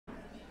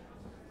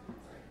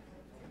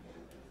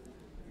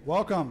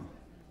Welcome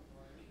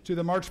to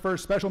the March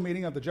 1st special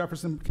meeting of the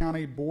Jefferson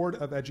County Board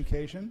of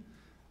Education.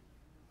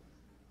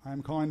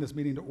 I'm calling this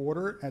meeting to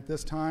order. At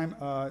this time,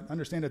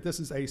 understand that this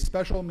is a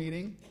special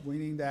meeting,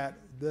 meaning that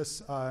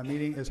this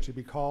meeting is to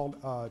be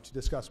called to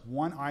discuss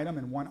one item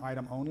and one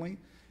item only,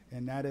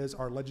 and that is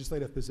our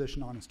legislative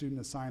position on a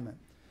student assignment.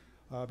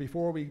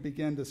 Before we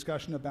begin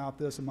discussion about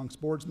this amongst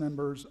board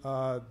members,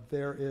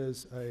 there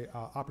is an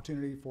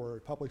opportunity for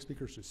public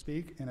speakers to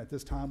speak, and at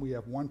this time we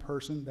have one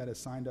person that has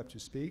signed up to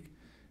speak,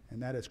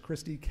 and that is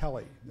Christy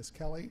Kelly. Ms.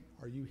 Kelly,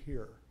 are you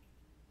here?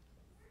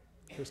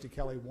 Christy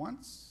Kelly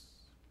once,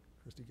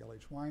 Christy Kelly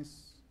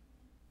twice,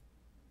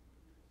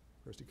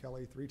 Christy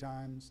Kelly 3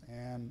 times,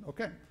 and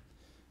okay.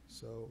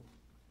 So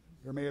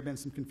there may have been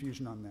some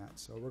confusion on that.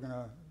 So we're going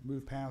to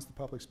move past the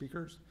public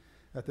speakers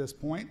at this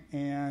point,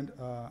 and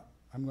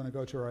I'm going to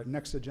go to our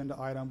next agenda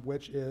item,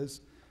 which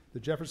is the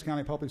Jefferson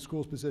County Public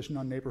Schools position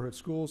on neighborhood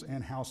schools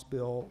and House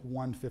Bill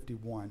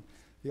 151.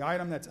 The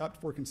item that's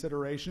up for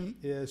consideration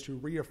is to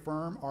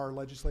reaffirm our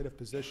legislative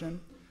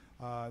position.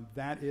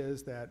 That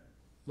is that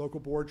local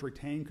boards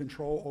retain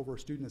control over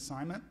student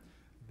assignment.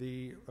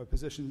 The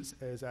position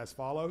is as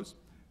follows.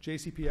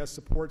 JCPS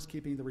supports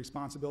keeping the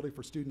responsibility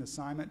for student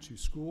assignment to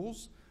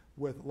schools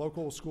with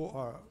local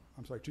school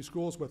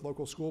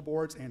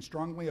boards, and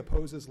strongly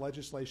opposes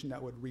legislation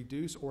that would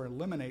reduce or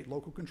eliminate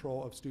local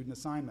control of student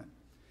assignment.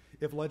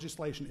 If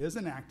legislation is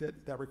enacted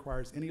that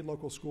requires any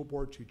local school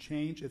board to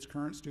change its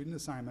current student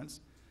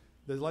assignments,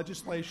 the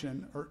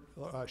legislation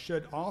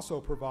should also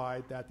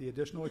provide that the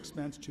additional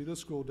expense to the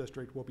school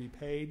district will be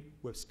paid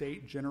with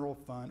state general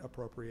fund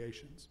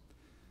appropriations.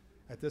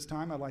 At this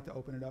time, I'd like to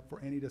open it up for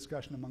any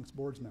discussion amongst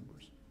board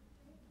members.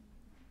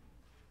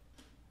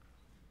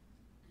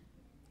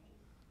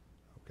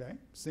 Okay,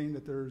 seeing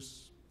that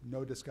there's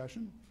no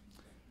discussion,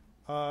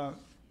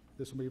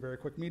 this will be a very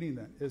quick meeting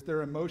then. Is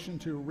there a motion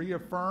to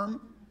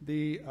reaffirm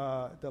the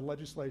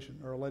legislation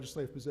or a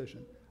legislative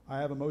position? I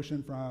have a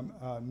motion from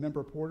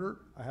Member Porter.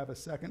 I have a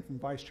second from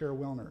Vice Chair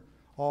Wilner.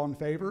 All in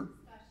favor?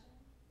 Discussion.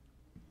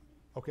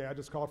 Okay, I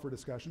just called for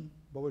discussion.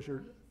 What was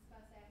your?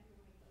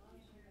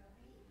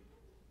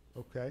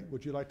 Okay,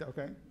 would you like to?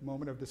 Okay,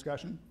 moment of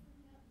discussion.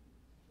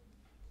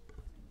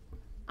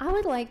 I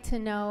would like to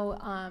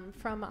know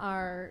from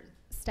our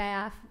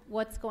staff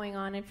what's going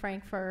on in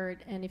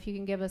Frankfort, and if you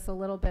can give us a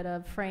little bit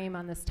of frame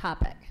on this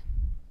topic.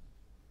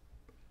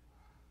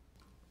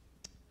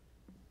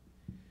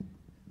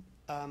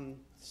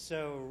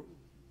 So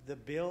the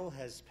bill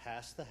has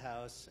passed the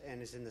House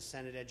and is in the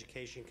Senate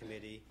Education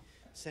Committee.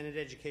 Senate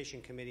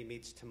Education Committee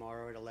meets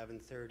tomorrow at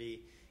 11:30.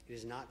 It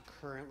is not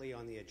currently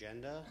on the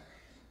agenda.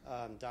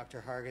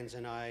 Dr. Hargens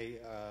and I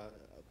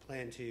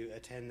plan to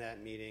attend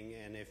that meeting,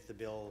 and if the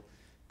bill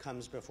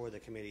comes before the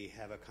committee,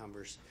 have a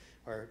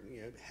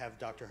have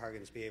Dr.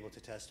 Hargens be able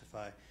to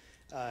testify.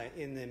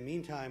 In the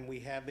meantime, we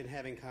have been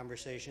having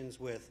conversations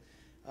with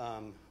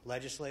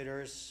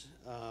legislators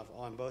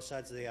on both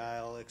sides of the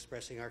aisle,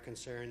 expressing our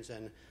concerns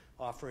and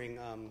offering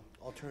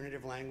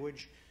alternative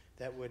language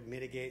that would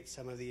mitigate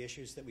some of the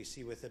issues that we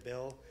see with the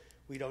bill.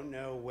 We don't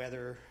know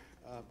whether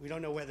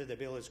the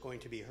bill is going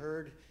to be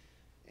heard,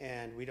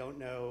 and we don't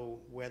know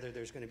whether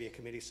there's going to be a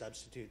committee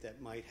substitute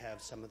that might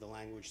have some of the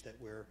language that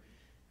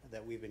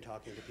we've been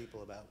talking to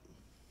people about.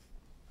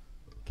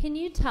 Can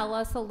you tell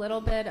us a little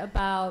bit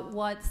about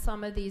what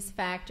some of these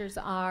factors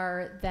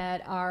are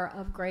that are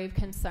of grave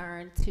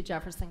concern to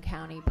Jefferson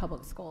County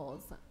Public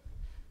Schools?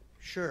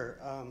 Sure.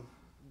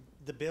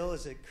 The bill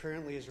as it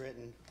currently is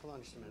written, hold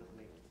on just a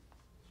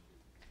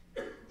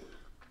minute.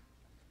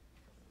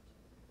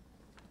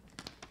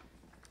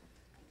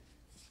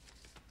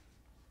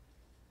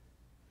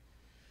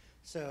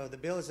 So the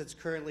bill as it's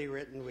currently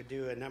written would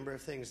do a number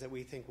of things that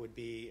we think would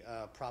be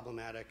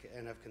problematic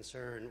and of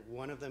concern.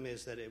 One of them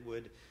is that it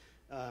would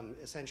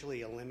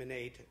essentially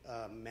eliminate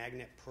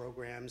magnet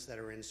programs that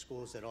are in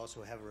schools that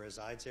also have a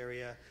resides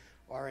area.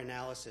 Our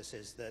analysis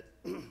is that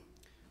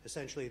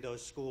essentially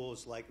those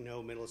schools like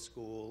No Middle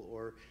School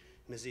or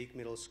Mazik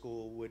Middle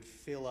School would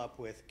fill up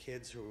with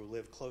kids who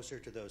live closer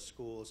to those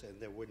schools, and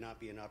there would not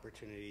be an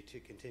opportunity to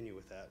continue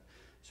with that.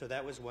 So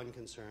that was one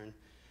concern.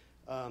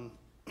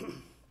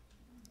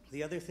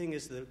 The other thing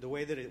is the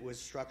way that it was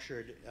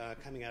structured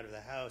coming out of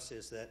the House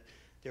is that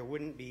there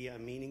wouldn't be a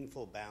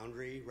meaningful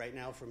boundary. Right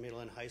now for middle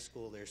and high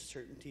school, there's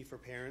certainty for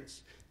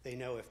parents. They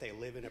know if they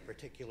live in a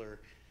particular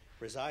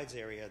resides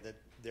area that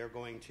they're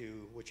going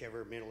to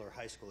whichever middle or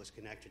high school is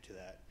connected to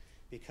that.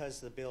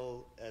 Because the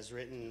bill as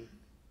written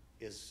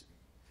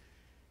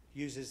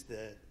uses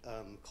the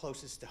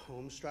closest to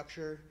home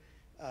structure,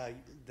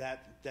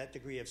 that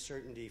degree of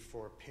certainty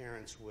for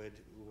parents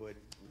would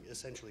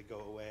essentially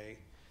go away.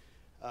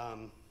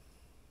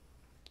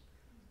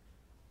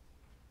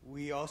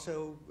 We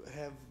also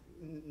have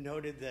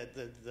noted that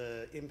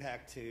the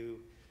impact to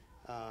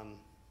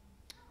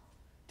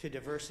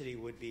diversity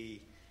would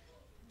be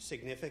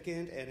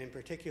significant, and in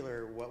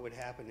particular, what would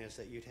happen is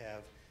that you'd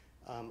have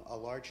a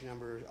larger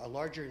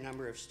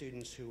number of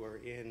students who are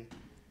in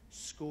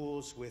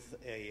schools with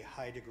a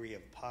high degree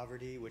of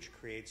poverty, which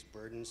creates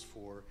burdens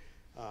for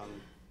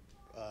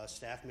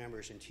staff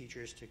members and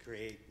teachers to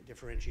create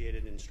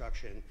differentiated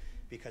instruction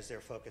because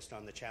they're focused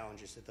on the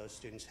challenges that those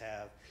students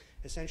have.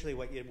 Essentially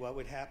what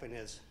would happen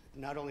is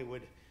not only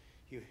would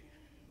you,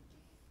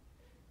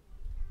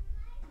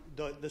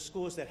 the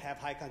schools that have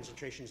high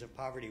concentrations of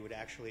poverty would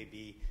actually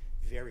be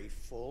very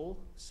full.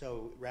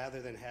 So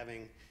rather than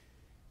having,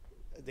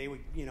 they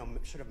would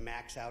sort of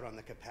max out on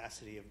the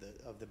capacity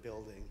of the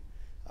building.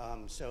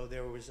 So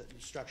there was a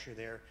structure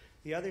there.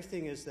 The other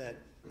thing is that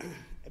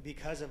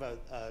because of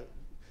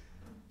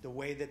the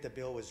way that the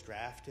bill was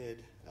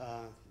drafted,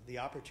 the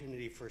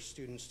opportunity for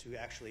students to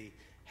actually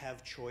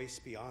have choice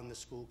beyond the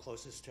school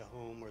closest to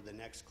home or the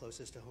next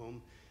closest to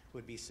home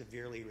would be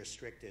severely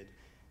restricted.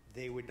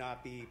 They would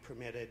not be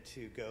permitted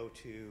to go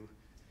to,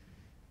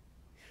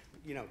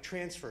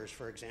 transfers,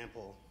 for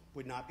example,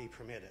 would not be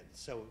permitted.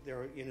 So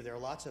there are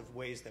lots of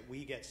ways that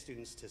we get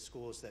students to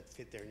schools that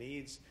fit their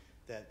needs,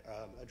 that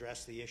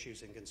address the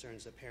issues and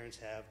concerns that parents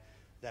have.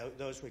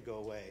 Those would go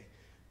away.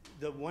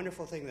 The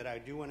wonderful thing that I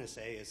do want to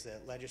say is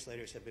that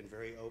legislators have been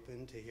very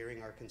open to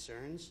hearing our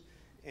concerns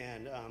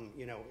and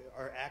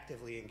are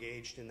actively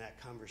engaged in that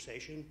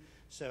conversation.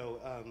 So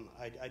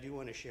I do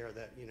want to share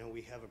that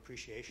we have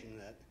appreciation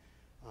that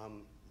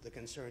the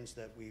concerns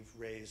that we've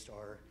raised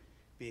are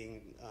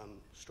being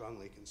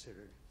strongly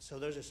considered. So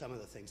those are some of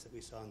the things that we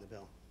saw in the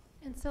bill.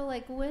 And so,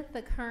 like, with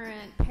the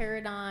current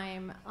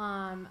paradigm,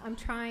 I'm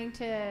trying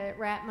to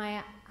wrap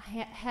my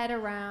head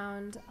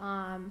around.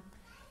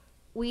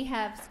 We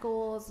have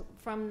schools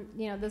from,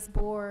 this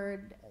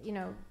board,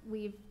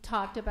 we've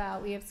talked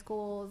about, we have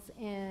schools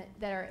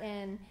that are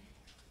in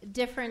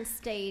different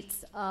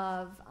states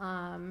of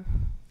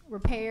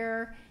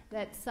repair,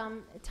 that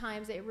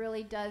sometimes it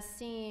really does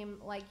seem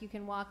like you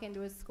can walk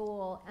into a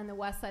school on the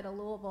west side of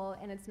Louisville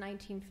and it's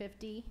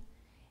 1950.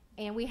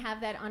 And we have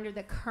that under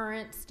the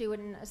current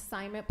student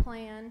assignment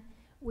plan.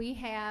 We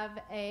have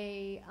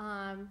a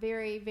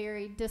very,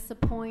 very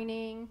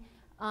disappointing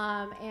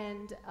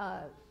and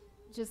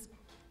just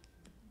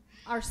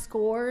our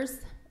scores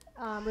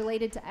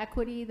related to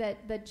equity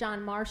that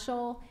John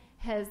Marshall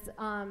has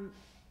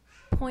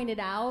pointed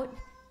out.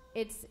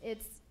 It's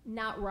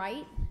not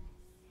right.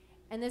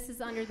 And this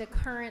is under the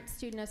current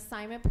student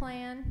assignment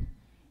plan.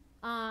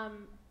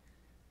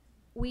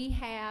 We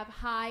have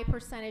high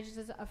percentages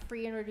of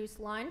free and reduced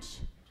lunch,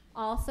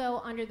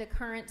 also under the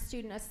current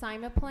student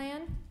assignment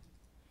plan.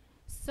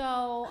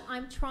 So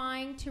I'm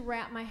trying to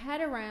wrap my head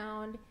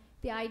around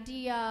the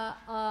idea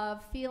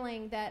of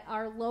feeling that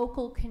our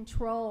local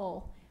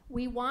control,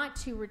 we want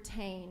to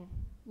retain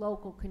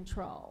local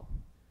control.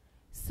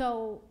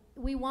 So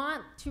we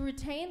want to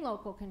retain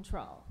local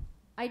control.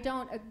 I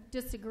don't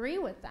disagree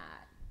with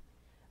that.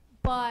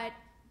 But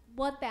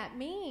what that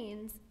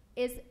means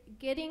is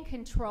getting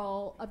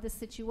control of the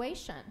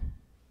situation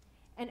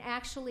and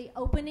actually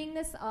opening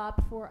this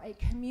up for a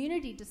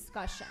community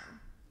discussion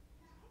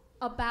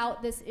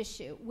about this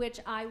issue, which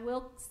I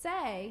will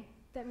say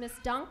that Ms.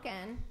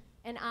 Duncan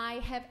and I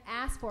have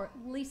asked for.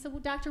 Lisa,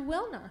 Dr.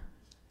 Wilner,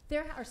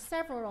 there are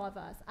several of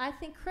us. I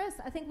think Chris,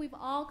 we've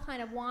all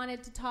kind of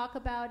wanted to talk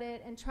about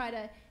it and try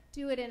to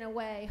do it in a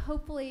way.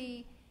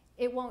 Hopefully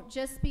it won't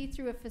just be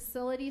through a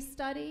facility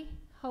study.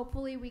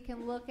 Hopefully we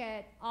can look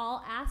at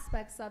all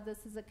aspects of this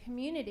as a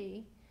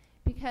community,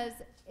 because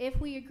if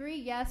we agree,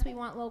 yes, we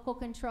want local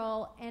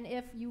control, and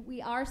if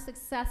we are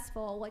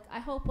successful, like I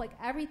hope like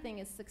everything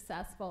is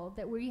successful,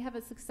 that we have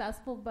a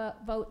successful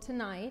vote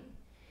tonight,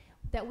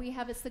 that we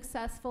have a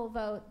successful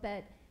vote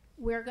that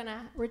we're going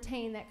to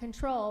retain that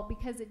control,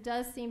 because it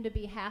does seem to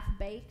be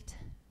half-baked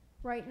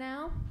right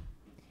now.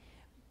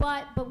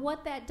 But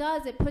what that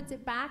does, it puts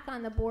it back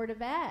on the Board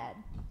of Ed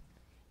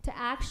to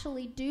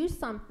actually do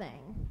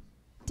something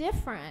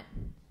different,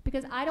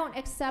 because I don't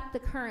accept the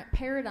current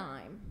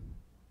paradigm.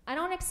 I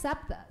don't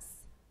accept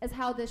this as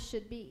how this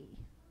should be.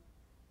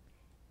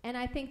 And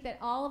I think that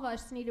all of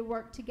us need to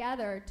work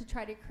together to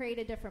try to create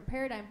a different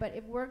paradigm. But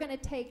if we're going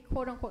to take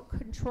quote-unquote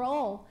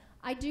control,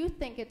 I do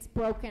think it's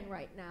broken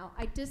right now.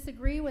 I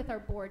disagree with our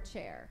board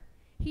chair.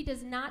 He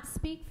does not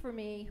speak for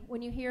me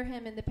when you hear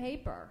him in the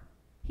paper.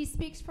 He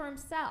speaks for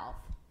himself.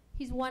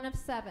 He's one of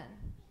 7.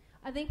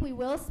 I think we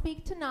will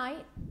speak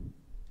tonight,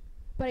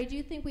 but I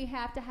do think we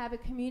have to have a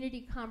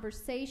community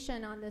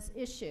conversation on this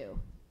issue.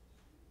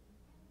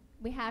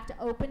 We have to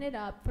open it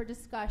up for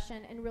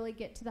discussion and really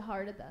get to the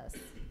heart of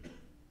this.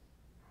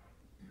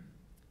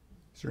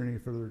 Is there any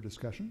further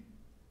discussion?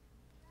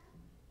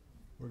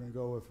 We're going to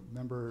go with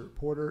Member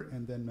Porter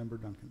and then Member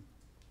Duncan.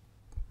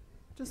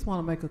 Just want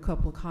to make a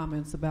couple of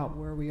comments about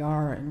where we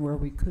are and where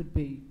we could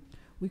be.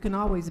 We can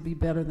always be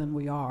better than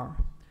we are.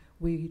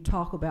 We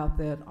talk about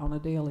that on a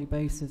daily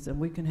basis, and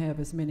we can have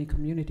as many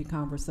community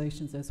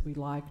conversations as we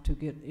like to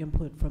get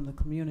input from the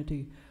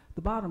community.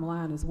 The bottom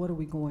line is, what are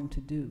we going to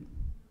do?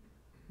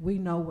 We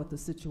know what the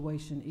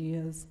situation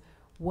is.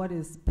 What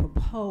is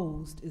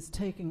proposed is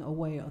taking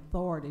away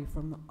authority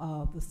from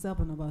the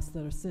 7 of us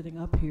that are sitting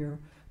up here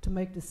to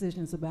make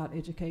decisions about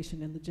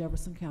education in the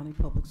Jefferson County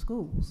Public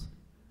Schools.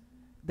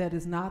 That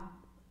is not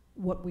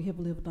what we have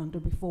lived under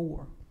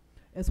before.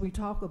 as we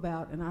talk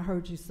about, and I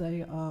heard you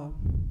say,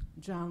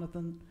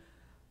 Jonathan,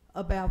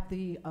 about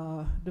the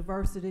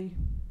diversity,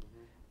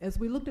 as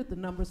we looked at the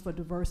numbers for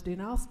diversity,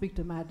 and I'll speak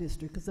to my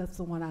district because that's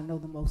the one I know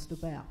the most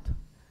about.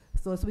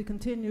 So as we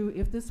continue,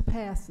 if this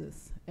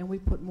passes and we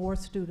put more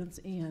students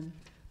in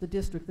the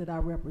district that I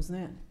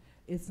represent,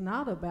 it's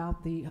not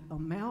about the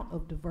amount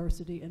of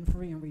diversity in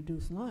free and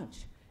reduced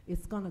lunch.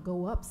 It's going to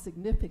go up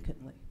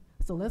significantly.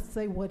 So let's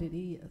say what it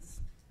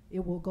is.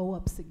 It will go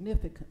up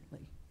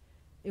significantly.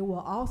 It will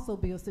also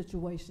be a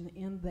situation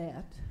in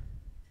that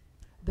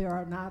there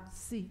are not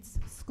seats,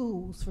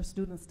 schools for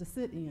students to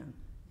sit in.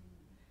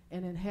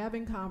 And in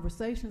having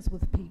conversations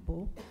with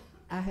people,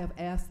 I have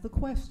asked the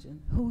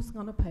question, who's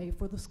going to pay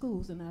for the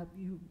schools? And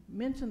you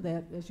mentioned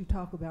that as you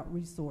talk about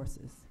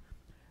resources.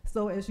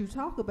 So as you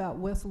talk about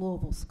West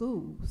Louisville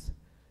schools,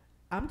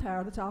 I'm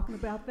tired of talking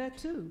about that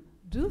too.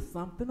 Do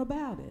something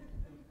about it.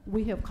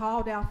 We have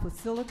called out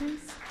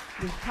facilities.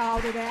 We've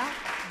called it out.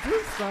 Do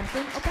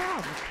something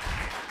about it.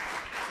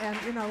 And,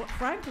 you know,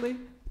 frankly,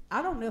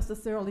 I don't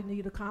necessarily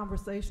need a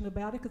conversation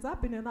about it because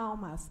I've been in all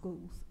my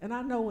schools and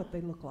I know what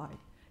they look like.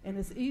 And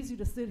it's easy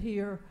to sit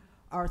here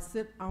or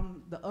sit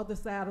on the other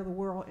side of the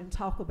world and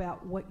talk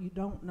about what you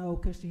don't know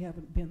because you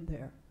haven't been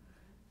there.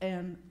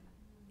 And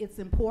it's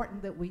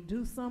important that we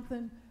do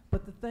something,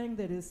 but the thing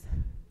that is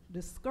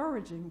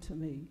discouraging to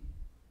me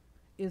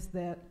is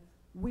that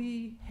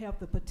we have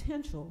the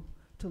potential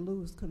to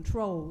lose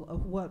control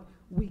of what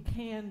we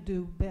can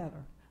do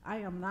better. I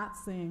am not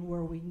saying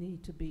where we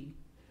need to be,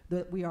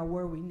 that we are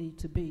where we need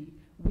to be.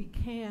 We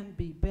can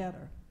be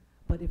better.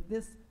 But if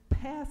this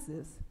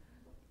passes,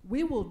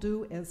 we will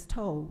do as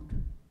told.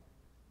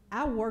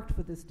 I worked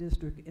for this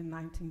district in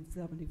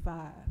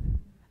 1975.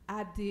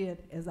 I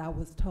did as I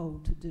was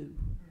told to do.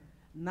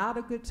 Not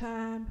a good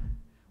time.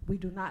 We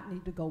do not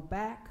need to go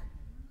back.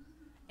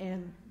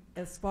 And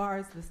as far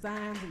as the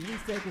signs and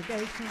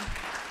desegregation,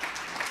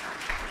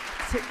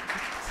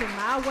 to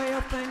my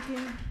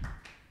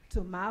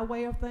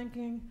way of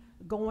thinking,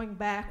 going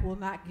back will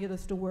not get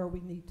us to where we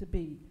need to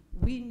be.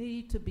 We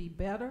need to be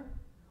better.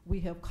 We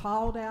have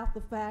called out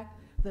the fact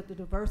that the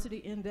diversity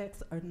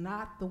index are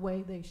not the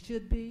way they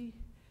should be.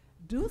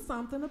 Do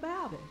something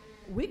about it.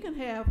 We can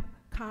have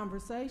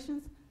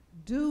conversations.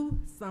 Do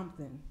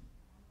something.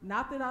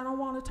 Not that I don't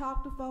want to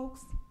talk to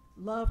folks.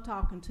 Love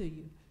talking to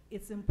you.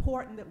 It's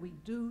important that we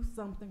do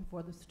something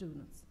for the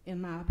students,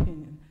 in my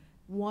opinion.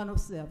 1 of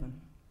 7.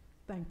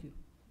 Thank you.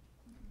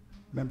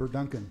 Member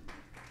Duncan.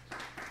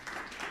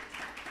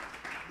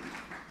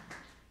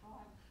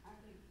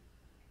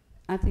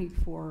 I think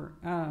for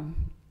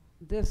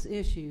this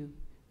issue,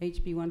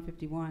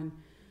 HB151,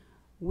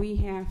 we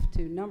have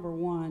to, number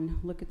one,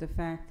 look at the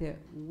fact that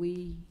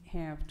we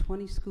have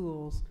 20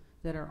 schools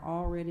that are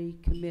already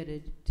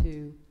committed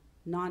to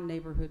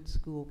non-neighborhood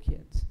school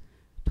kids.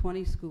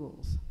 20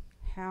 schools.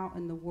 How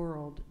in the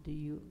world do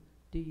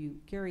you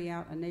carry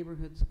out a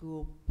neighborhood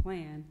school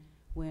plan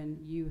when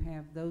you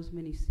have those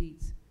many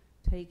seats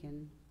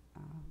taken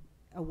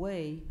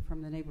away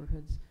from the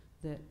neighborhoods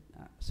that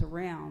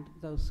surround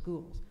those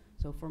schools?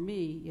 So for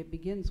me, it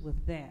begins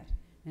with that,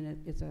 and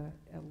it's a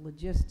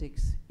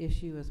logistics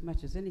issue as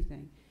much as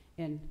anything.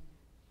 And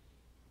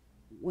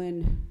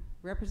when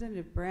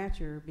Representative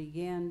Bratcher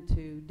began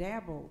to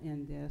dabble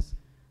in this,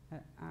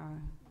 I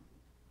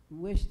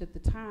wished at the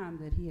time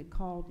that he had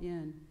called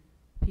in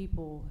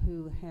people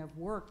who have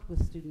worked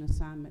with student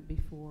assignment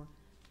before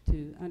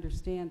to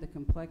understand the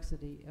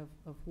complexity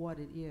of what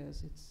it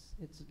is.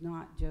 It's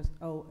not just,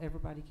 oh,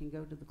 everybody can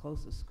go to the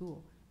closest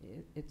school.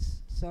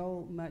 It's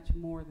so much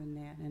more than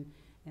that,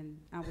 and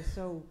I was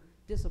so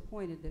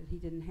disappointed that he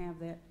didn't have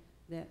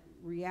that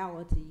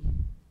reality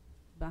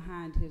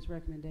behind his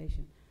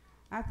recommendation.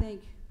 I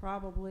think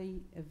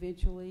probably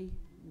eventually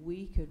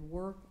we could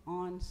work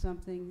on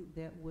something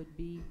that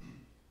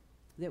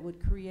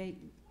would create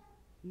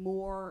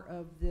more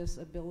of this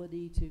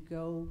ability to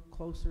go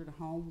closer to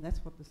home.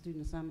 That's what the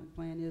student assignment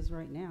plan is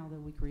right now that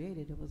we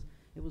created.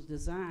 It was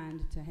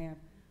designed to have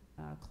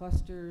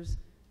clusters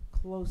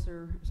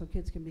closer so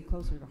kids can be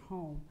closer to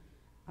home.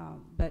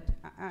 But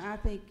I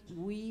think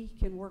we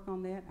can work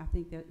on that. I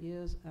think that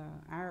is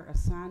our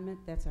assignment.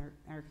 That's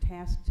our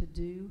task to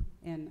do,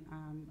 and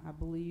I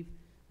believe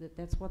that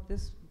that's what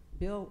this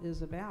bill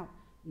is about,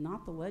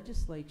 not the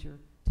legislature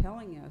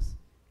telling us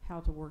how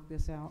to work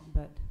this out,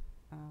 but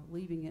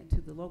leaving it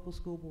to the local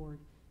school board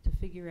to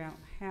figure out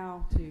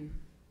how to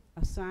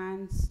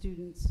assign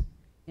students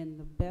in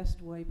the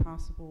best way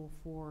possible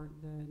for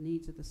the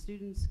needs of the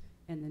students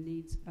and the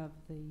needs of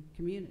the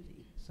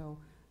community. So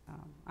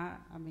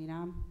I mean,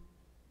 I'm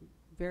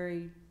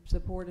very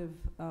supportive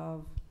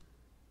of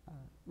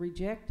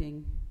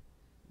rejecting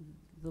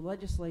the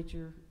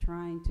legislature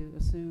trying to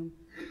assume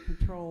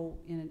control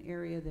in an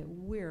area that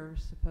we're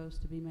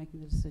supposed to be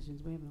making the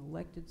decisions. We have an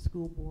elected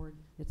school board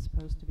that's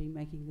supposed to be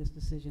making this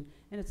decision,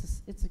 and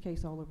it's the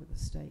case all over the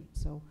state.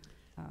 So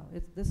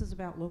this is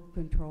about local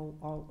control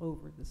all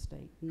over the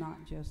state,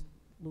 not just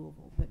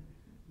Louisville, but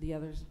the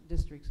other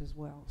districts as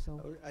well.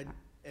 So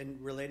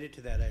And related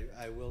to that,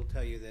 I will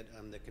tell you that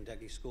the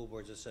Kentucky School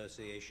Boards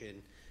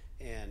Association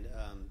and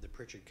the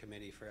Pritchard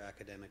Committee for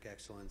Academic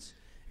Excellence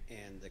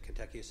and the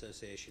Kentucky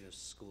Association of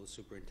School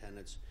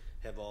Superintendents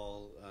have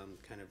all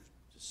kind of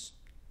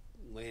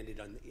landed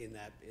in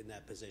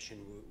that position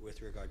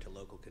with regard to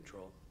local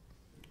control.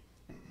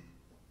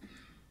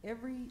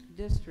 Every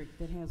district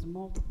that has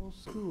multiple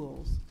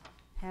schools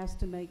has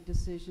to make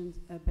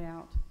decisions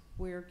about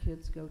where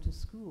kids go to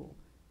school.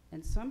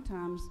 And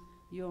sometimes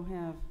you'll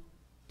have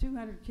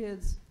 200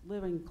 kids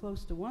living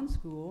close to one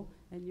school,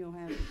 and you'll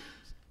have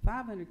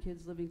 500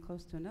 kids living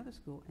close to another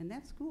school. And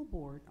that school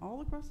board,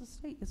 all across the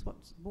state, is what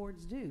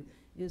boards do,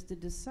 is to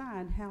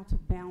decide how to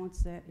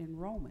balance that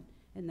enrollment.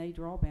 And they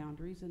draw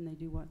boundaries, and they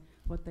do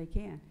what they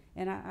can.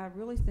 And I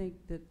really think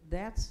that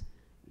that's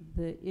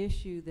the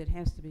issue that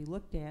has to be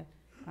looked at,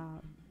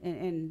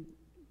 and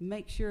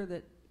make sure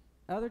that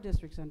other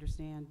districts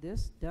understand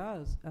this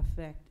does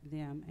affect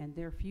them and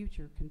their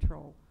future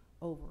control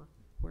over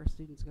where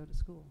students go to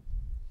school.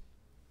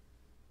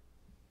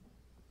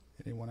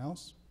 Anyone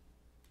else?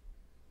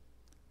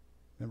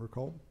 Member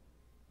Cole?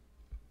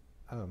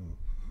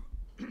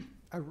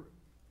 I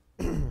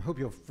hope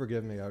you'll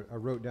forgive me. I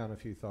wrote down a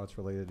few thoughts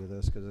related to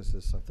this because this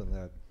is something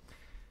that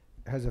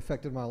has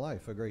affected my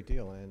life a great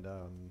deal and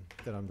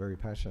that I'm very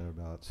passionate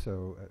about.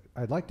 So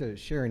I'd like to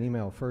share an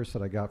email first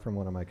that I got from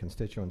one of my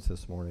constituents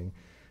this morning.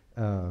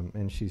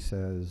 And she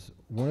says,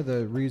 one of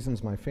the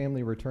reasons my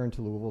family returned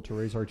to Louisville to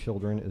raise our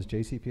children is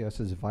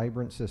JCPS's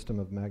vibrant system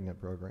of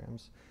magnet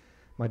programs.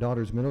 My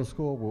daughter's middle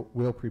school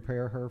will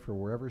prepare her for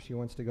wherever she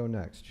wants to go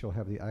next. She'll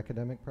have the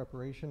academic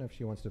preparation if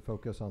she wants to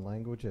focus on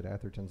language at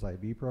Atherton's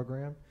IB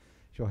program.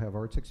 She'll have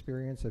arts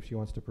experience if she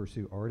wants to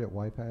pursue art at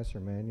YPAS or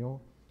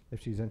Manual.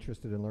 If she's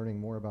interested in learning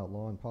more about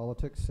law and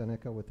politics,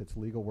 Seneca with its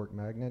legal work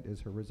magnet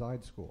is her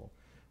reside school.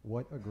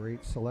 What a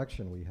great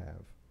selection we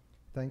have.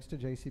 Thanks to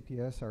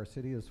JCPS, our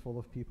city is full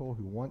of people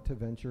who want to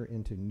venture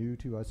into new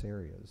to us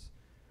areas.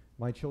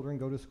 My children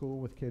go to school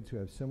with kids who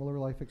have similar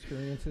life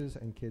experiences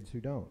and kids who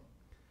don't.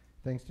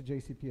 Thanks to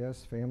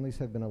JCPS, families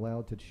have been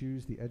allowed to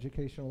choose the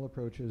educational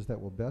approaches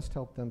that will best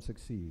help them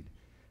succeed.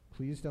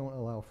 Please don't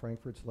allow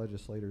Frankfort's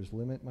legislators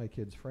limit my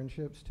kids'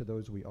 friendships to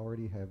those we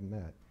already have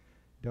met.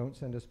 Don't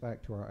send us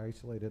back to our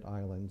isolated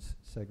islands,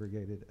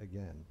 segregated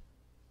again.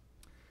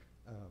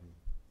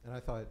 And I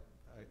thought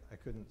I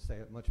couldn't say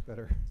it much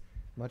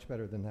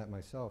better than that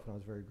myself, and I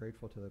was very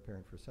grateful to the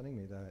parent for sending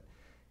me that.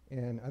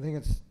 And I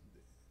think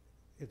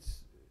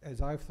it's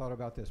as I've thought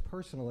about this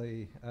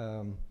personally,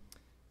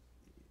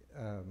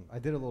 I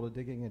did a little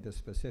digging into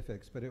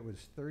specifics, but it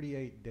was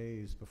 38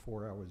 days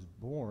before I was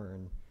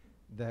born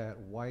that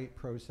white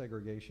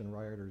pro-segregation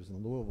rioters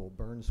in Louisville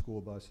burned school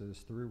buses,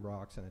 threw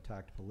rocks, and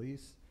attacked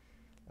police.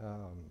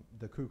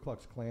 The Ku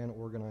Klux Klan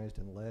organized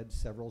and led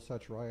several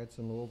such riots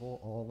in Louisville,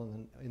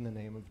 all in the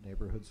name of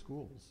neighborhood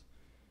schools.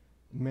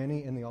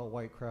 Many in the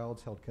all-white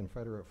crowds held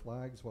Confederate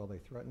flags while they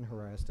threatened,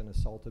 harassed, and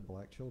assaulted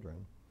black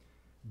children.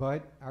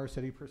 But our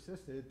city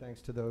persisted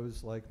thanks to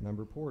those like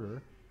Member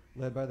Porter,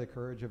 led by the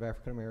courage of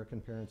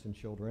African-American parents and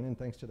children, and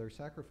thanks to their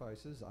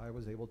sacrifices, I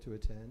was able to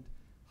attend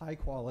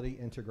high-quality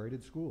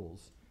integrated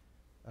schools,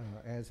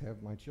 as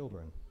have my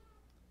children.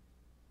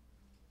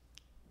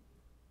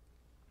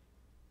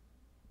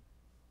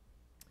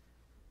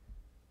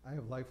 I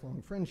have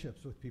lifelong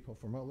friendships with people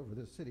from all over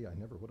this city I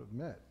never would have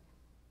met.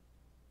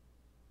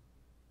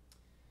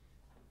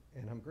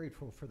 And I'm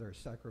grateful for their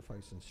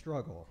sacrifice and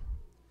struggle.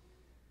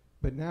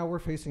 But now we're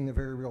facing the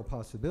very real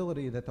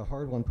possibility that the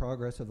hard-won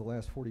progress of the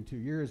last 42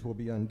 years will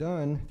be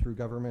undone through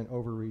government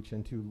overreach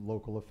into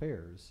local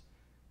affairs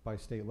by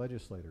state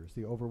legislators,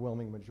 the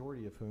overwhelming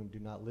majority of whom do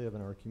not live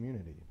in our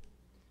community.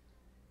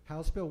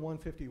 House Bill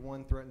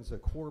 151 threatens a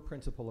core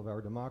principle of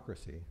our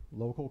democracy,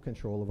 local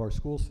control of our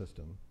school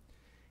system.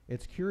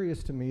 It's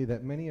curious to me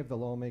that many of the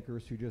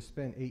lawmakers who just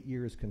spent 8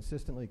 years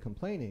consistently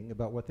complaining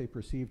about what they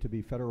perceive to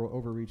be federal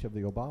overreach of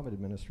the Obama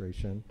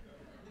administration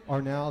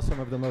are now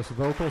some of the most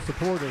vocal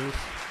supporters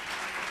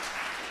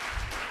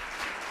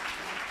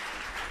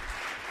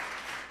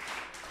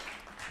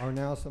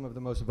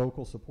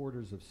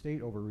of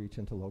state overreach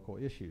into local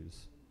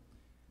issues.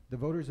 The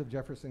voters of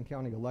Jefferson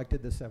County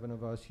elected the 7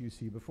 of us you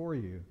see before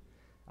you.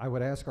 I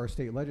would ask our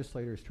state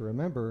legislators to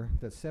remember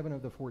that 7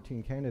 of the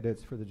 14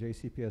 candidates for the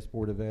JCPS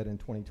Board of Ed in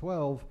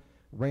 2012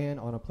 ran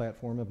on a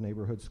platform of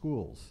neighborhood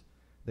schools.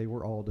 They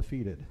were all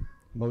defeated,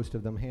 most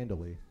of them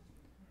handily.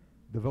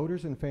 The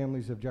voters and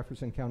families of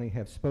Jefferson County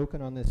have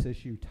spoken on this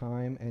issue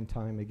time and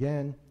time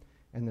again,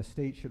 and the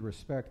state should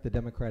respect the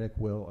democratic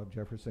will of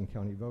Jefferson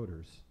County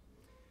voters.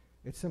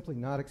 It's simply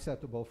not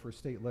acceptable for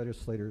state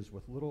legislators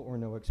with little or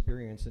no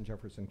experience in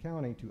Jefferson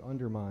County to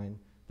undermine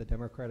the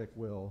democratic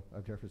will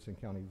of Jefferson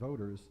County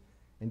voters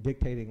in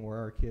dictating where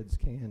our kids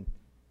can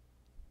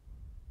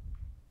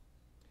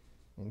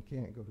and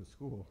can't go to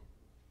school.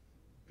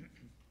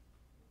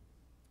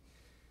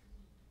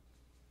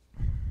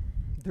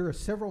 There are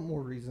several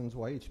more reasons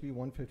why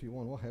HB151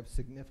 will have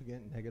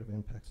significant negative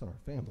impacts on our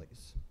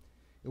families.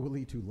 It will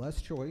lead to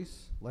less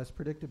choice, less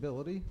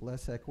predictability,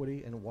 less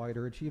equity, and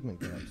wider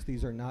achievement gaps.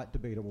 These are not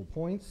debatable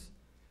points.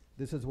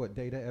 This is what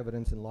data,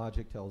 evidence, and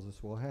logic tells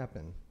us will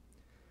happen.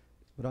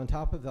 But on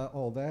top of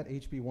all that,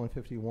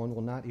 HB151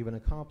 will not even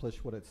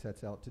accomplish what it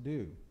sets out to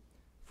do.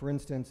 For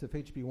instance, if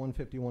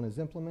HB151 is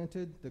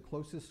implemented, the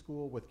closest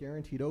school with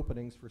guaranteed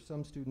openings for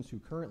some students who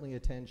currently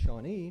attend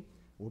Shawnee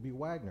will be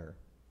Wagner.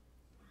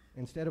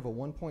 Instead of a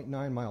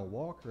 1.9-mile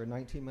walk or a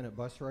 19-minute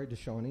bus ride to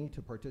Shawnee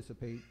to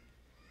participate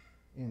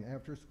in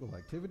after-school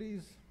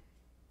activities,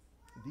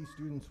 these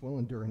students will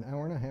endure an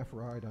hour-and-a-half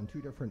ride on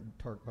 2 different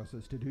TARC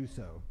buses to do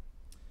so.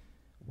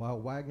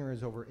 While Wagner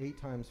is over 8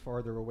 times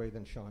farther away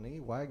than Shawnee,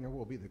 Wagner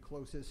will be the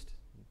closest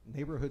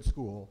neighborhood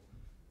school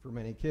for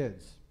many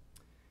kids.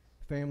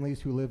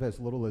 Families who live as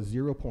little as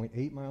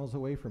 0.8 miles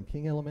away from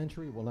King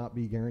Elementary will not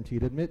be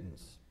guaranteed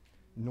admittance,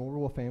 nor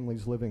will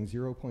families living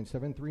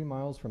 0.73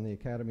 miles from the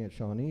Academy at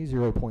Shawnee,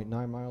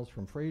 0.9 miles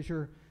from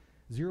Fraser,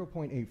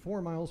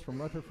 0.84 miles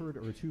from Rutherford,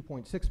 or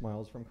 2.6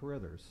 miles from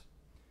Carruthers.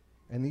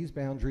 And these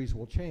boundaries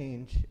will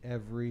change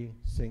every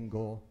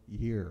single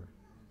year.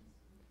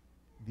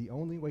 The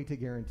only way to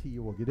guarantee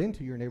you will get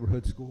into your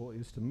neighborhood school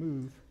is to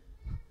move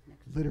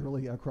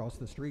literally across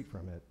the street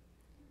from it.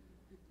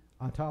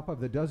 On top of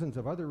the dozens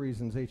of other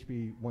reasons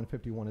HB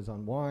 151 is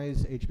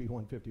unwise, HB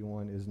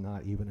 151 is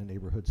not even a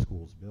neighborhood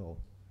schools bill.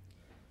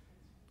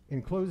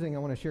 In closing, I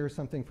want to share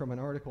something from an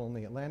article in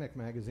the Atlantic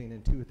magazine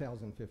in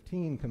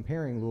 2015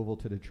 comparing Louisville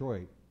to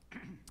Detroit.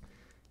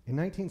 In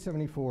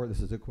 1974, this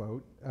is a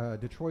quote,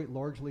 Detroit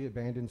largely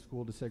abandoned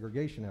school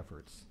desegregation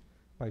efforts.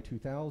 By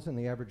 2000,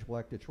 the average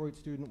black Detroit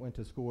student went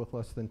to school with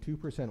less than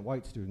 2%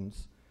 white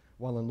students,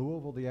 while in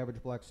Louisville, the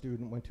average black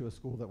student went to a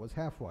school that was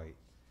half white.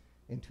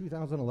 In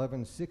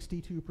 2011,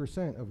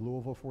 62% of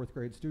Louisville 4th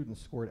grade students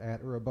scored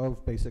at or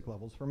above basic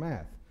levels for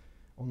math.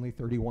 Only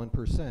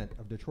 31%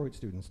 of Detroit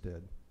students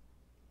did.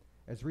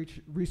 As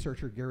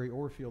researcher Gary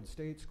Orfield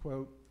states,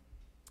 quote,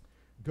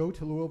 go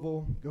to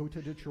Louisville, go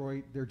to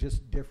Detroit, they're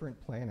just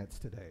different planets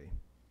today.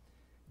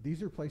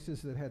 These are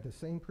places that had the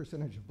same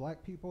percentage of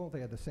black people,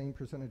 they had the same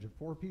percentage of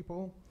poor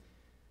people,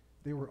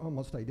 they were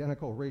almost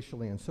identical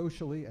racially and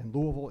socially, and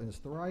Louisville is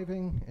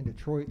thriving, and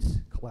Detroit's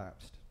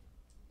collapsed.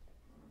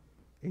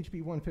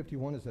 HB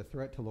 151 is a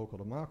threat to local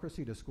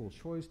democracy, to school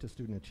choice, to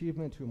student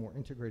achievement, to a more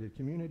integrated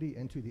community,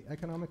 and to the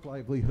economic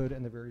livelihood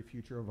and the very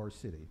future of our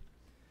city.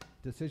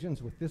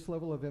 Decisions with this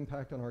level of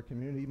impact on our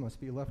community must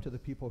be left to the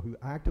people who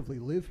actively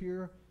live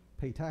here,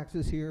 pay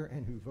taxes here,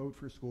 and who vote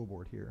for school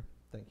board here.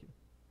 Thank you.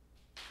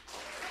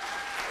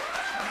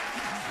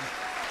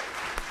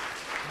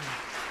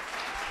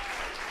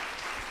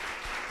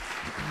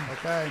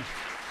 Okay.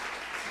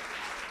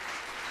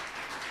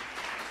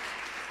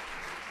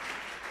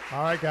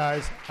 All right,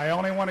 guys. I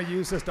only want to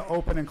use this to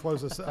open and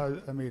close this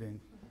a meeting.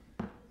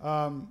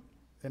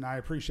 And I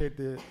appreciate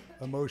the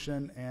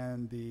emotion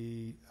and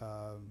the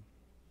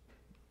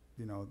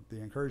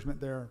the encouragement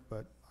there,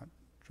 but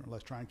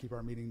let's try and keep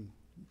our meeting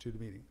to the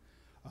meeting.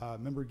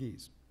 Member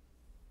Gies.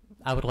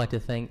 I would like to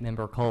thank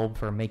Member Kolb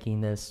for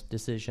making this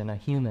decision a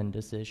human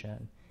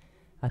decision.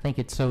 I think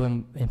it's so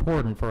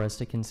important for us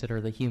to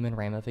consider the human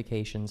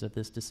ramifications of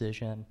this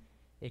decision.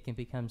 It can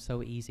become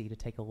so easy to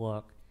take a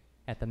look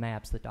at the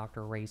maps that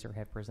Dr. Razor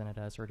have presented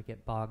us, or to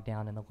get bogged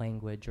down in the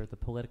language or the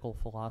political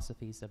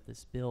philosophies of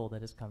this bill that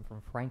has come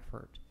from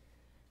Frankfurt.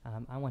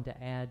 I want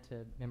to add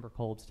to Member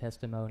Kolb's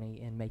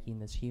testimony in making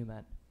this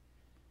human.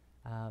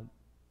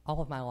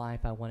 All of my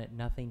life I wanted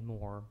nothing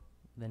more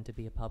than to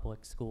be a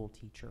public school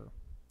teacher.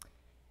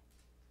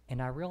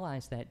 And I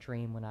realized that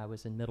dream when I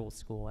was in middle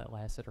school at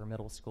Lassiter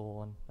Middle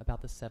School in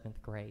about the 7th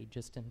grade,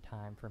 just in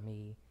time for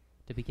me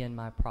to begin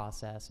my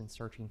process in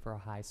searching for a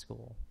high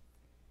school.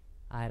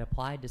 I had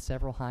applied to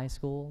several high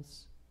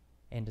schools,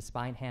 and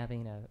despite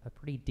having a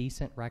pretty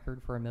decent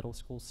record for a middle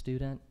school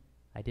student,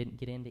 I didn't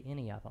get into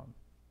any of them.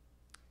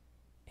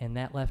 And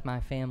that left my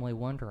family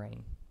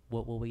wondering,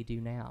 what will we do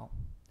now?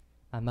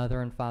 My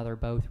mother and father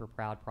both were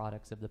proud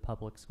products of the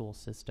public school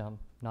system,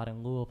 not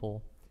in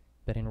Louisville,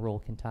 but in rural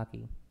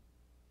Kentucky.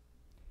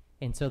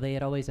 And so they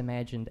had always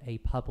imagined a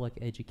public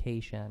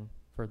education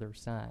for their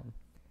son.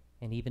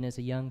 And even as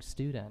a young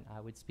student,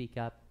 I would speak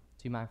up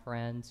to my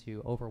friends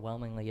who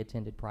overwhelmingly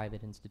attended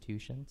private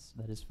institutions.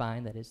 That is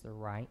fine, that is their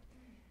right.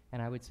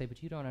 And I would say,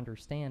 but you don't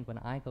understand, when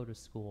I go to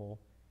school,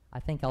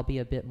 I think I'll be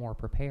a bit more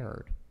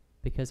prepared,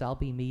 because I'll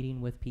be meeting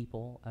with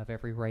people of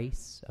every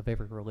race, of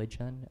every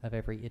religion, of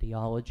every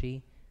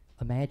ideology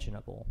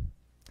imaginable.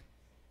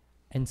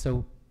 And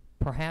so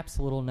perhaps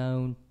a little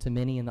known to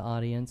many in the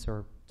audience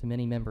or to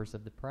many members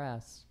of the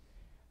press,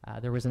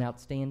 there was an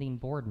outstanding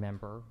board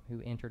member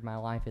who entered my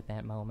life at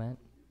that moment,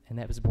 and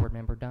that was Board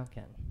Member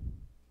Duncan.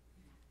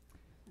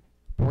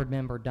 Board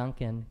Member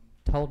Duncan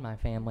told my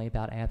family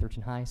about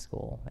Atherton High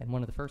School, and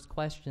one of the first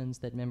questions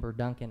that Member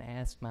Duncan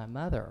asked my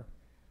mother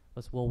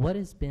was, well, what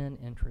is Ben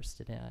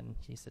interested in?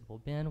 She said,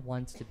 well, Ben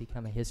wants to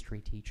become a history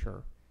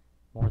teacher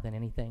more than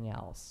anything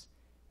else.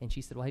 And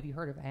she said, well, have you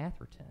heard of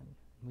Atherton?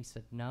 And we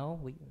said, no,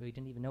 we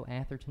didn't even know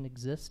Atherton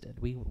existed.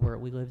 We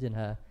lived in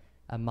a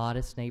a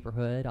modest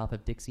neighborhood off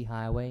of Dixie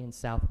Highway in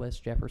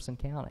southwest Jefferson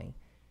County.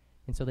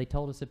 And so they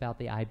told us about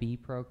the IB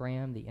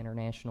program, the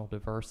International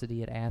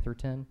Diversity at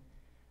Atherton,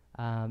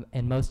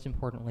 and most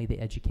importantly, the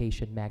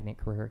Education Magnet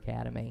Career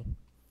Academy.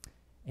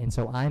 And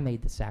so I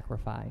made the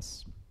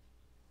sacrifice.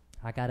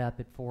 I got up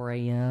at 4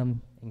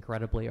 a.m.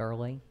 incredibly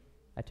early.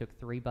 I took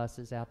 3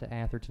 buses out to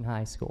Atherton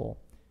High School,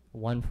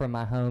 one from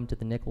my home to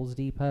the Nichols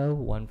Depot,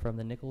 one from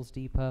the Nichols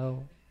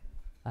Depot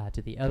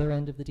to the other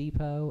end of the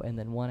depot, and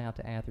then one out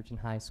to Atherton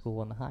High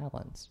School in the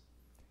Highlands.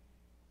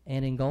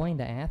 And in going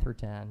to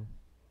Atherton,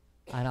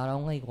 I not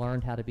only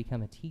learned how to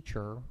become a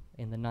teacher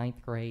in the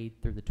 9th grade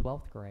through the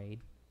 12th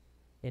grade,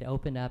 it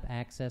opened up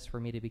access for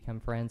me to become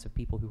friends with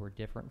people who were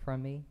different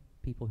from me,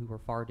 people who were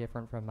far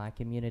different from my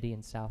community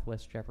in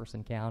southwest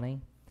Jefferson County.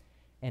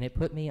 And it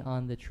put me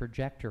on the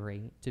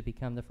trajectory to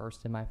become the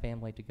first in my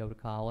family to go to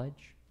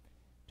college,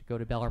 to go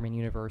to Bellarmine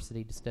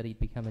University to study to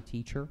become a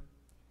teacher,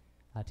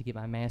 to get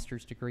my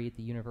master's degree at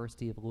the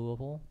University of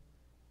Louisville.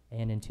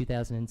 And in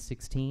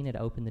 2016, it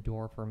opened the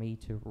door for me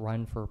to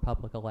run for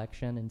public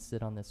election and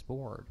sit on this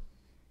board.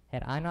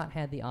 Had I not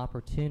had the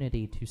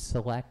opportunity to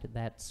select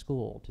that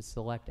school, to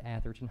select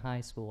Atherton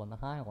High School in the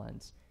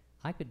Highlands,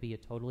 I could be a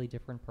totally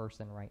different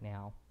person right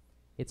now.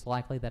 It's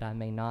likely that I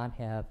may not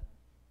have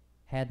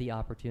had the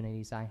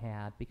opportunities I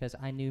had because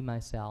I knew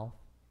myself,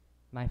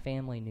 my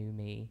family knew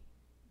me.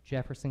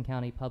 Jefferson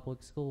County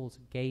Public Schools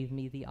gave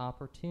me the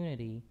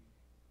opportunity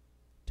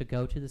to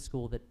go to the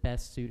school that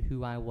best suited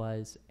who I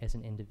was as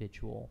an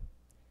individual.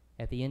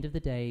 At the end of the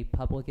day,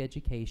 public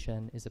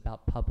education is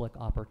about public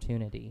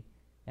opportunity,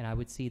 and I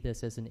would see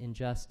this as an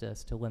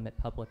injustice to limit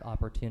public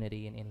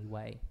opportunity in any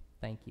way.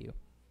 Thank you.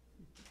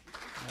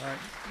 All right.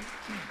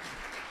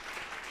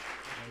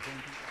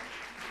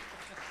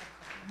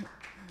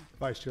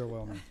 Vice Chair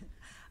Wellman.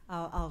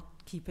 I'll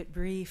keep it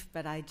brief,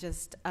 but I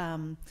just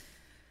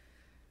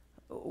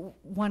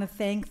want to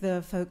thank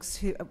the folks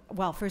who,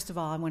 well, first of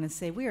all, I want to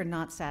say we are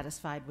not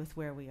satisfied with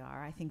where we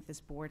are. I think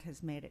this board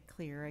has made it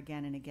clear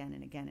again and again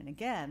and again and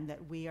again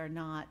that we are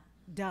not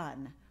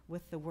done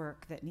with the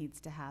work that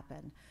needs to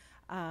happen.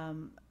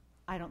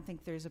 I don't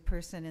think there's a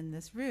person in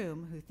this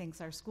room who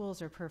thinks our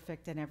schools are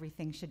perfect and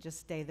everything should just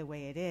stay the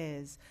way it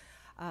is.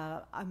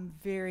 I'm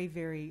very,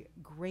 very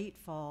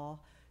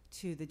grateful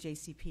to the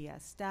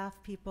JCPS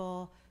staff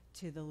people,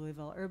 to the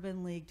Louisville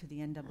Urban League, to the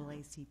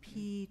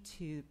NAACP,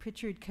 to the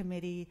Pritchard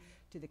Committee,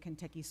 to the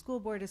Kentucky School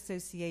Board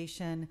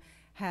Association,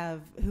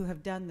 who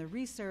have done the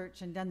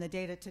research and done the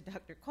data, to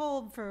Dr.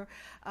 Kolb for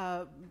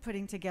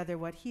putting together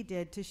what he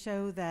did to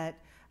show that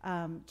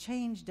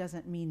change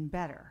doesn't mean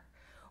better.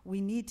 We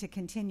need to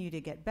continue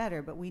to get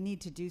better, but we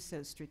need to do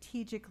so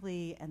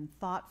strategically and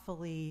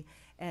thoughtfully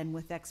and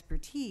with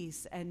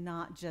expertise and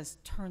not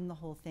just turn the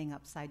whole thing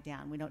upside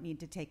down. We don't need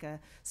to take a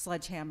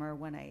sledgehammer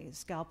when a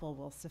scalpel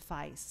will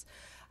suffice.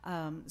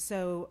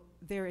 So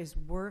there is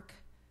work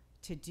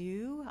to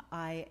do.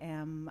 I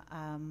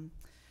am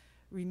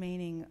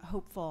remaining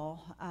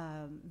hopeful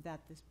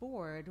that this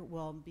board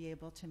will be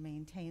able to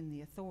maintain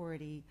the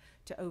authority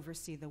to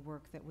oversee the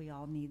work that we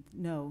all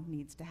know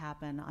needs to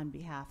happen on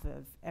behalf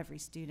of every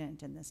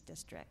student in this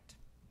district.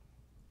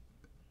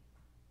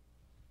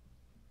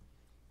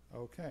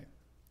 Okay.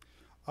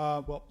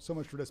 Well, so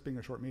much for this being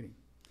a short meeting.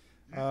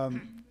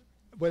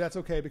 But that's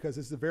okay because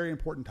this is a very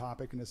important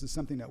topic and this is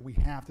something that we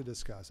have to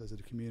discuss as a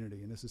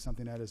community. And this is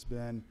something that has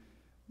been,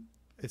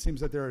 it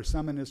seems that there are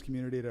some in this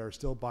community that are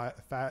still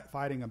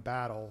fighting a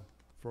battle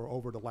for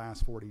over the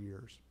last 40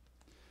 years.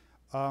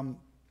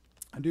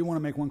 I do want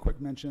to make one quick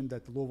mention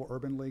that the Louisville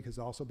Urban League has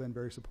also been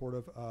very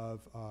supportive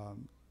of,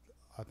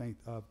 I think,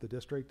 of the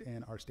district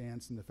and our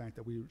stance and the fact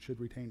that we should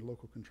retain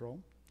local control.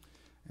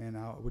 And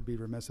I would be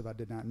remiss if I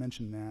did not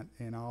mention that.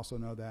 And I also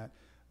know that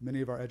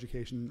many of our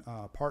education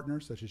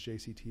partners, such as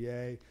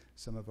JCTA,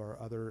 some of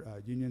our other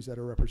unions that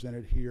are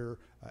represented here,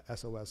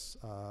 SOS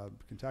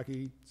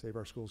Kentucky, Save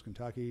Our Schools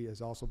Kentucky,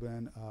 has also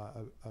been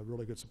a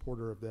really good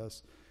supporter of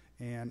this.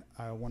 And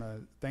I want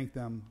to thank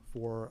them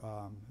for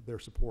their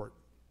support.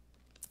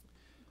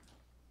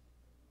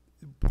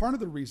 Part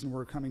of the reason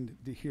we're coming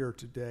to here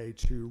today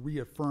to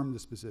reaffirm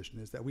this position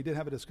is that we did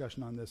have a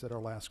discussion on this at our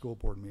last school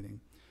board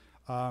meeting.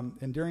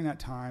 And during that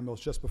time, it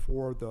was just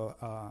before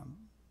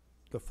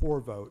the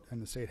floor vote in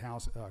the State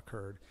House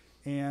occurred.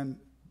 And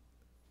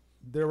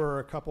there were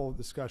a couple of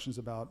discussions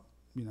about,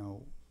 you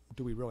know,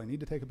 do we really need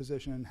to take a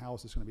position? How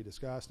is this going to be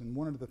discussed? And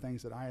one of the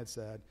things that I had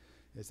said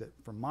is that,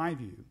 from my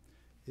view,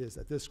 is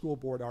that this school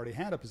board already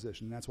had a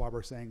position. And that's why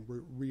we're saying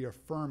we're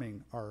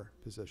reaffirming our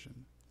position,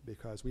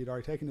 because we had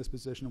already taken this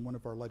position in one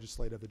of our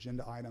legislative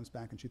agenda items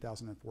back in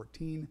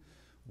 2014.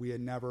 We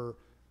had never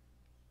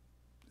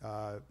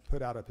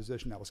put out a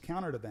position that was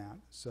counter to that.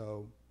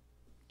 So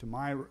to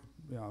my,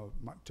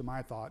 to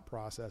my thought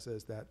process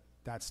is that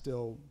that's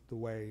still the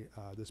way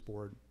this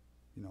board,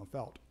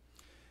 felt.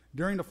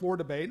 During the floor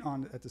debate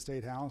at the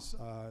State House,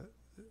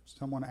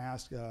 someone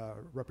asked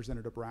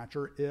Representative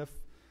Bratcher if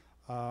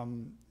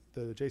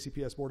the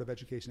JCPS Board of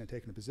Education had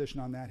taken a position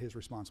on that. His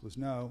response was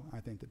no. I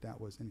think that that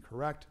was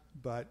incorrect,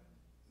 but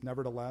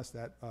nevertheless,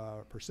 that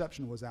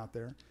perception was out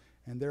there.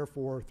 And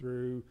therefore,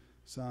 through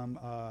some,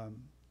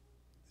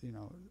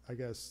 I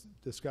guess,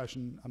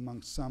 discussion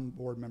amongst some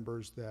board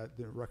members, that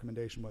the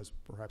recommendation was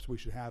perhaps we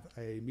should have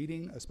a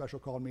meeting, a special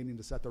called meeting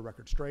to set the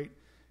record straight,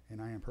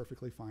 and I am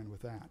perfectly fine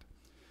with that.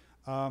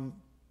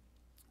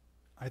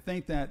 I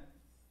think that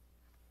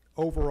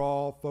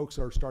overall, folks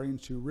are starting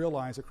to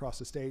realize across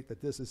the state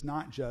that this is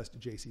not just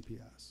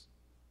JCPS.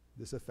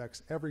 This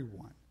affects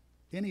everyone.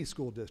 Any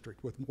school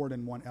district with more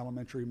than one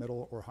elementary,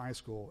 middle, or high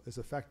school is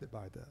affected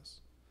by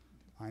this.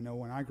 I know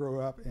when I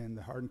grew up in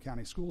the Hardin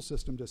County school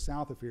system just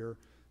south of here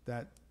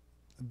that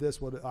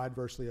this would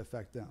adversely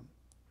affect them.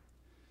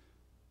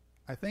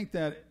 I think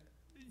that,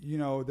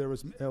 there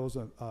was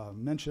a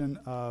mention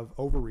of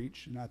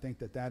overreach, and I think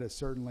that that is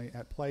certainly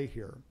at play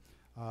here.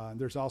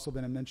 There's also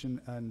been a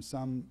mention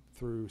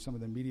through some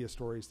of the media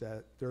stories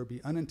that there would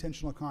be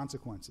unintentional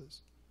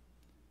consequences.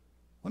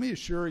 Let me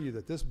assure you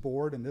that this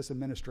board and this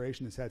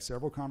administration has had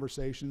several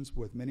conversations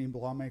with many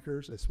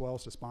lawmakers as well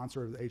as the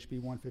sponsor of the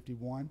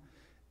HB151,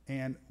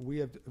 and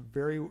we've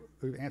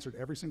answered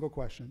every single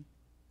question.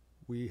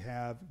 We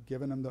have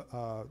given them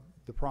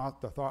the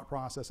thought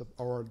process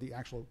or the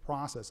actual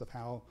process of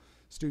how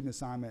student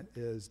assignment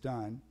is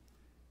done,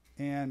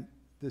 and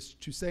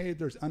to say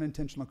there's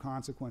unintentional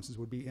consequences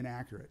would be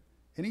inaccurate.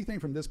 Anything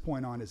from this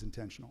point on is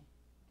intentional.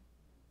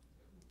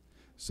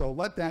 So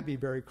let that be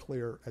very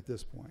clear at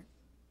this point.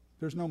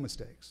 There's no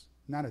mistakes,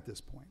 not at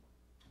this point.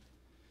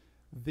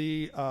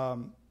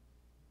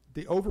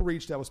 The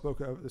overreach that was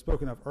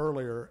spoken of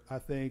earlier, I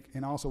think,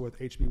 and also with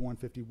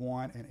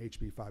HB151 and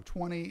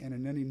HB520 and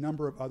in any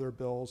number of other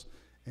bills,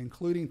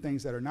 including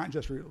things that are not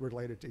just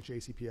related to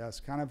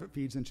JCPS, kind of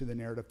feeds into the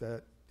narrative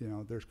that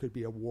there could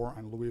be a war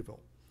on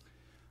Louisville.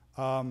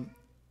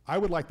 I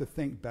would like to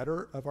think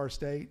better of our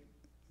state,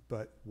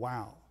 but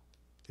wow,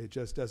 it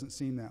just doesn't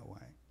seem that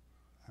way.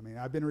 I mean,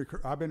 I've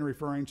been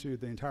referring to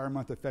the entire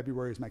month of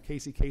February as my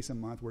Casey Kasem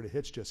month, where the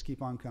hits just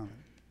keep on coming.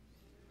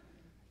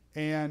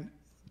 And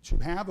to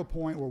have a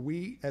point where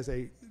we as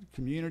a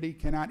community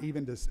cannot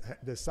even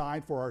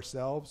decide for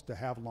ourselves to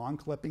have lawn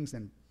clippings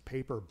in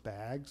paper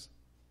bags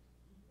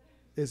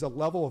is a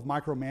level of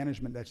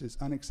micromanagement that is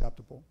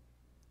unacceptable.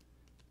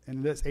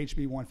 And this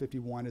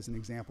HB151 is an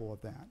example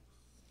of that.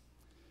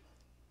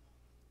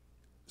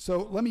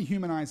 So let me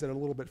humanize it a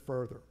little bit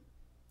further.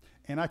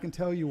 And I can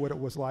tell you what it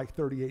was like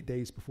 38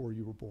 days before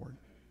you were born.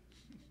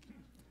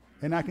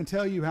 And I can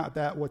tell you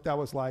what that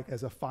was like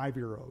as a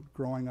 5-year-old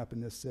growing up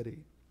in this city.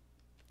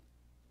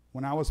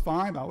 When I was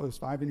 5,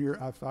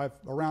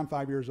 around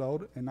 5 years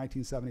old in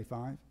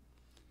 1975.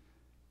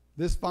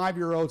 This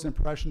 5-year-old's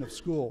impression of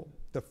school,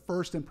 the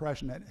first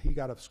impression that he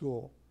got of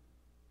school,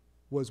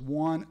 was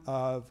one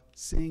of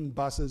seeing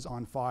buses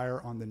on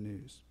fire on the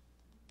news.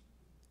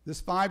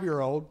 This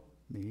 5-year-old,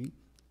 me,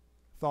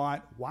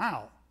 thought,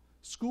 wow,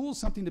 school's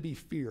something to be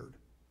feared.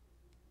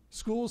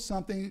 School's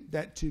something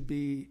that to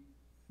be,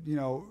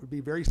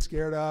 be very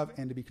scared of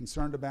and to be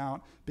concerned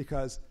about,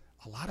 because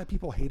a lot of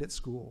people hated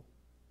school.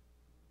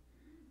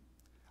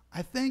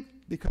 I think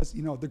because,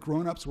 the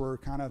grown-ups were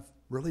kind of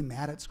really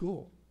mad at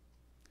school.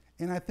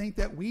 And I think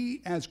that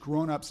we as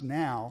grown-ups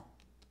now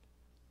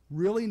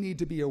really need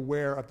to be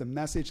aware of the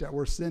message that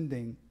we're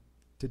sending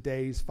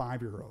today's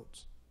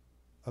 5-year-olds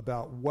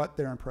about what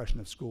their impression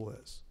of school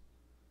is.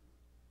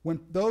 When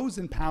those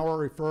in power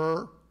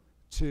refer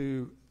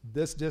to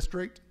this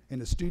district and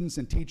the students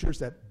and teachers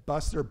that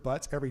bust their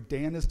butts every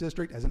day in this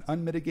district as an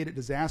unmitigated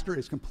disaster,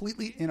 is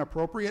completely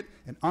inappropriate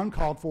and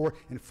uncalled for,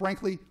 and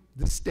frankly,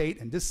 this state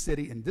and this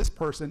city and this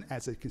person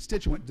as a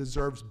constituent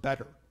deserves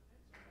better.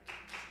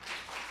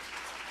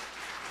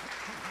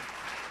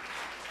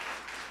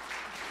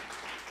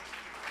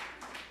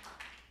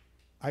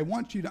 I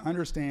want you to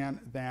understand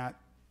that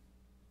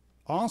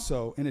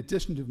also, in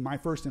addition to my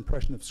first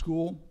impression of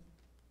school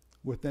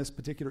with this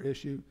particular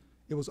issue,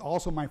 it was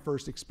also my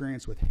first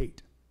experience with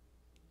hate.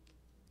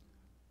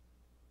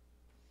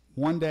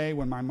 One day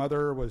when my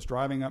mother was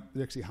driving up the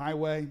Dixie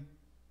Highway,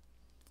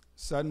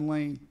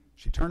 suddenly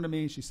she turned to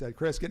me, she said,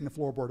 "Chris, get in the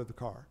floorboard of the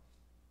car."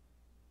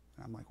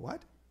 And I'm like,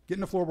 "What?" "Get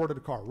in the floorboard of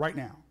the car right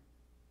now."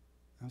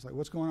 And I was like,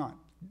 "What's going on?"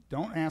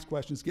 "Don't ask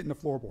questions, get in the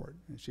floorboard."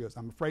 And she goes,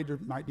 "I'm afraid there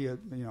might be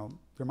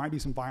there might be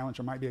some violence,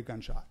 there might be a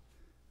gunshot."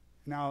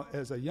 Now,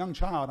 as a young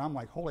child, I'm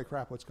like, holy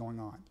crap, what's going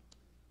on?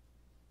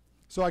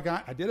 So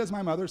I did as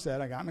my mother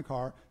said. I got in the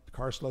car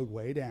slowed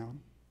way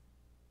down,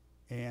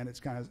 and it's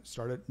kind of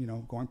started,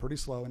 going pretty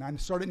slow. And I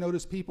started to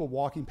notice people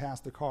walking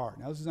past the car.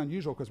 Now, this is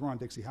unusual because we're on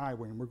Dixie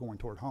Highway and we're going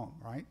toward home,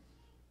 right?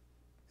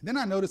 And then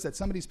I noticed that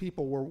some of these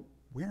people were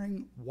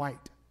wearing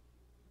white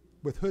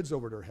with hoods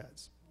over their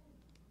heads.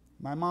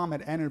 My mom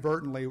had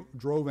inadvertently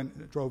drove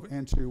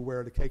into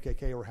where the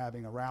KKK were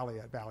having a rally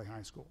at Valley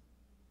High School.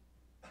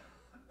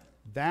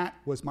 That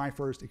was my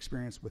first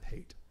experience with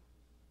hate.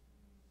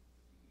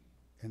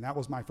 And that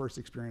was my first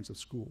experience of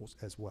schools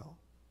as well.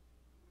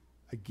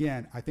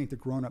 Again, I think the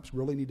grown-ups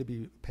really need to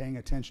be paying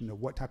attention to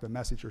what type of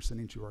message they're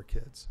sending to our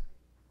kids.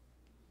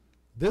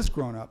 This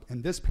grown-up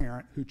and this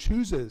parent who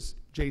chooses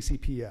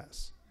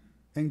JCPS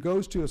and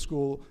goes to a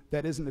school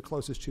that isn't the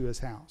closest to his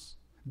house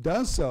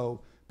does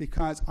so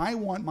because I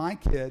want my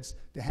kids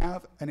to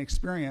have an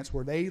experience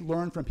where they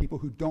learn from people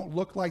who don't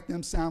look like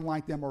them, sound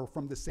like them, or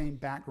from the same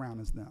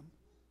background as them.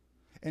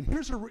 And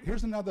here's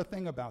another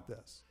thing about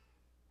this.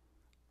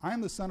 I am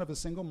the son of a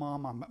single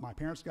mom. My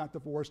parents got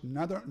divorced.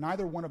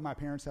 Neither one of my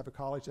parents have a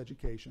college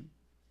education.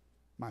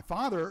 My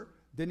father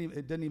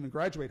didn't even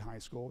graduate high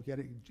school. He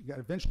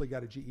eventually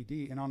got a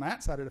GED. And on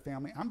that side of the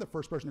family, I'm the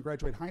first person to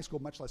graduate high school,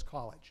 much less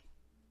college.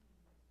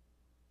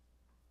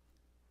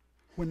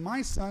 When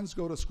my sons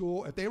go to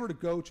school, if they were to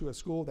go to a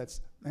school that's,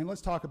 and let's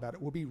talk about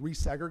it, will be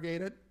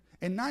resegregated,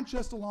 and not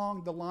just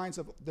along the lines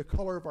of the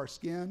color of our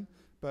skin,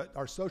 but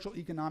our social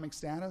economic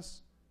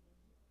status.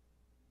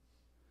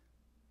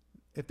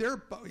 If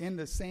they're in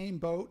the same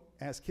boat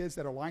as kids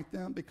that are like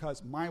them,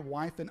 because my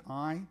wife and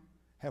I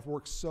have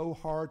worked so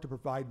hard to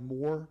provide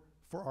more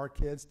for our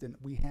kids than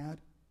we had,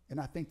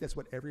 and I think that's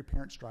what every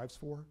parent strives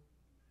for.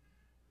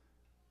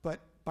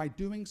 But by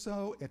doing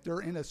so, if they're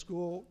in a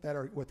school that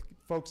are with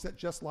folks that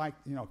just like,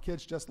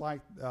 kids just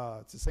like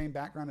it's the same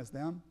background as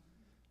them,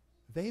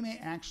 they may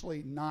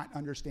actually not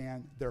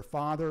understand their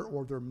father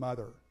or their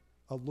mother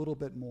a little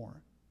bit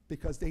more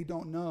because they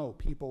don't know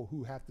people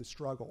who have to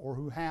struggle or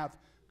who have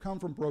come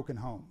from broken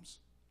homes.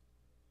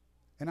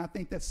 And I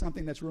think that's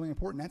something that's really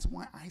important. That's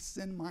why I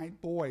send my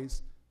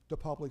boys to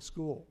public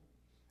school.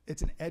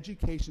 It's an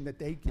education that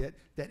they get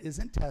that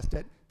isn't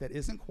tested, that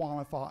isn't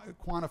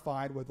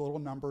quantified with little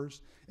numbers.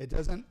 It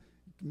doesn't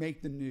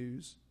make the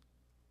news.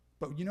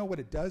 But you know what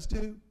it does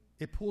do?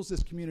 It pulls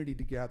this community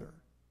together.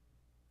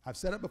 I've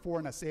said it before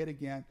and I say it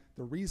again.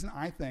 The reason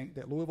I think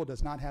that Louisville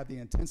does not have the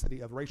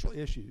intensity of racial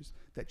issues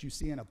that you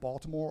see in a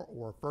Baltimore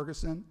or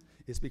Ferguson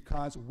is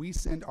because we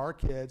send our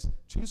kids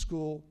to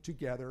school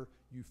together.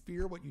 You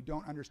fear what you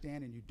don't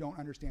understand and you don't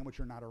understand what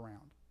you're not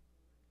around.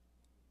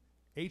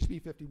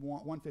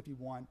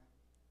 HB151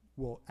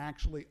 will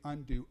actually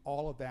undo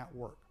all of that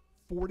work.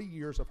 40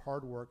 years of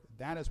hard work,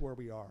 that is where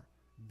we are.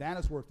 That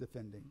is worth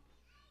defending.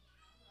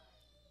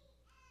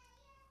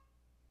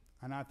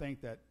 And I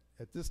think that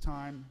at this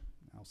time,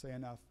 I'll say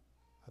enough,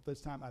 at this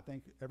time I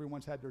think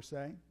everyone's had their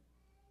say,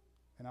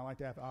 and I'd like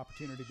to have the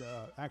opportunity to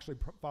actually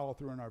follow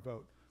through on our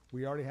vote.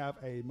 We already have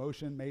a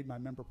motion made by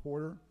Member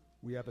Porter.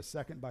 We have a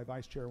second by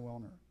Vice Chair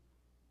Wilner.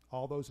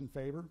 All those in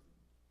favor?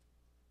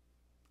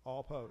 All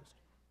opposed?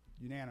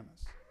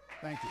 Unanimous.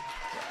 Thank you.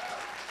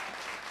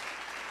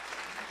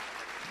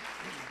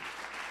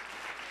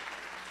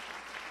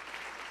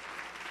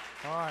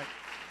 All right.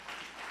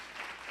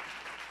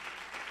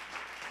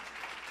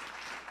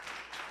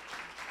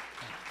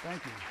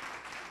 Thank you.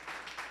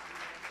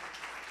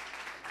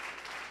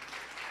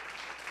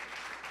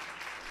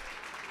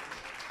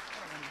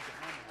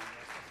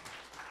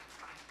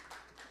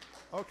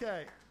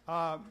 Okay,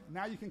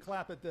 now you can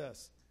clap at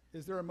this.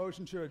 Is there a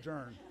motion to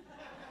adjourn?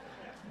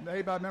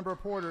 Made by Member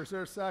Porter. Is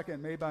there a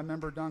second? Made by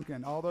Member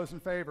Duncan. All those in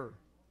favor?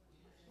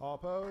 All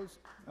opposed?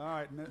 All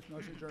right, motion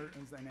adjourned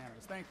is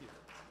unanimous. Thank you.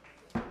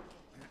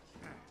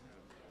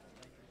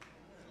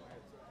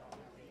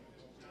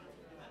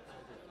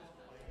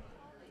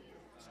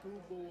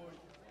 School board,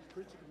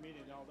 Christian committee,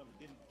 and all of them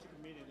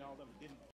didn't